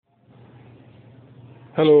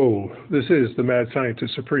Hello, this is the Mad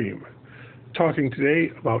Scientist Supreme, talking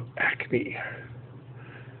today about acne.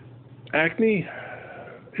 Acne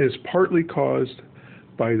is partly caused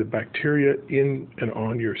by the bacteria in and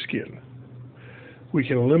on your skin. We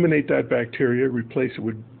can eliminate that bacteria, replace it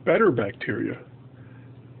with better bacteria,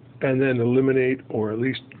 and then eliminate or at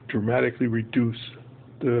least dramatically reduce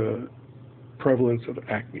the prevalence of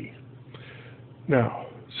acne. Now,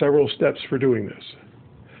 several steps for doing this.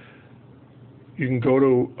 You can go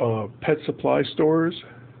to pet supply stores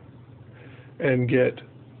and get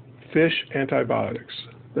fish antibiotics.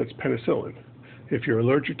 That's penicillin. If you're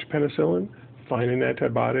allergic to penicillin, find an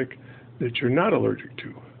antibiotic that you're not allergic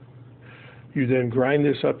to. You then grind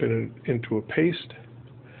this up into a paste,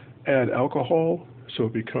 add alcohol so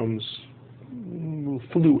it becomes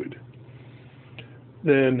fluid.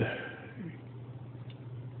 Then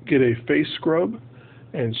get a face scrub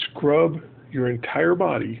and scrub your entire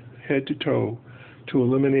body, head to toe, to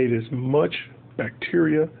eliminate as much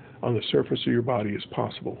bacteria on the surface of your body as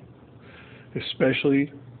possible,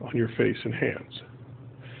 especially on your face and hands.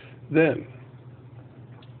 Then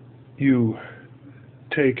you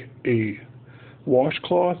take a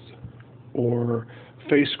washcloth or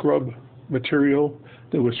face scrub material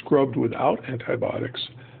that was scrubbed without antibiotics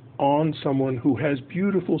on someone who has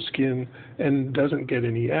beautiful skin and doesn't get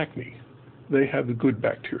any acne. They have the good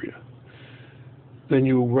bacteria. Then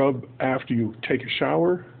you rub, after you take a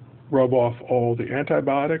shower, rub off all the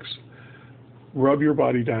antibiotics, rub your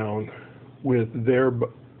body down with their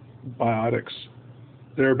biotics,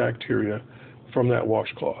 their bacteria from that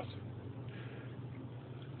washcloth.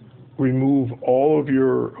 Remove all of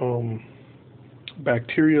your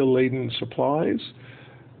bacteria-laden supplies.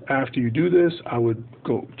 After you do this, I would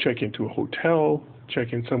go check into a hotel,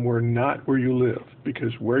 check in somewhere not where you live,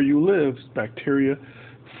 because where you live, bacteria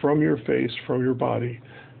from your face, from your body,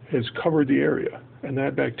 has covered the area, and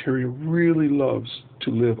that bacteria really loves to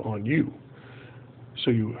live on you.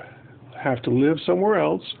 So you have to live somewhere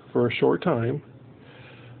else for a short time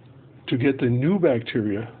to get the new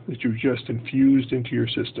bacteria that you've just infused into your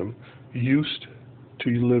system used to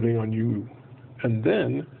living on you, and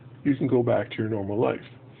then you can go back to your normal life.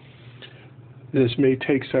 This may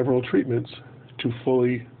take several treatments to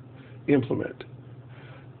fully implement,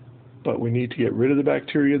 but we need to get rid of the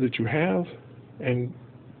bacteria that you have and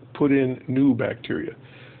put in new bacteria.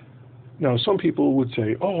 Now, some people would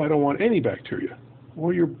say, oh, I don't want any bacteria.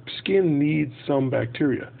 Well, your skin needs some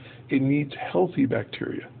bacteria. It needs healthy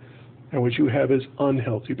bacteria. And what you have is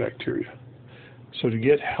unhealthy bacteria. So to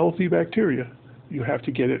get healthy bacteria, you have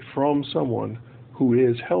to get it from someone who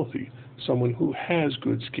is healthy, someone who has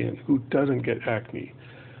good skin, who doesn't get acne.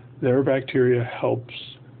 Their bacteria helps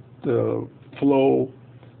the flow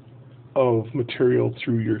of material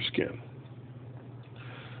through your skin.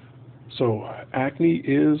 So acne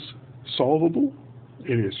is solvable,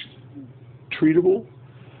 it is treatable,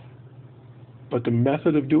 but the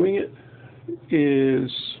method of doing it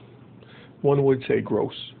is, one would say,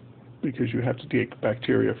 gross, because you have to take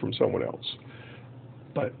bacteria from someone else.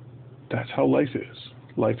 But that's how life is.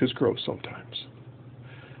 Life is gross sometimes.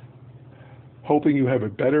 Hoping you have a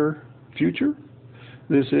better future,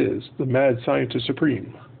 this is the Mad Scientist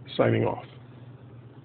Supreme, signing off.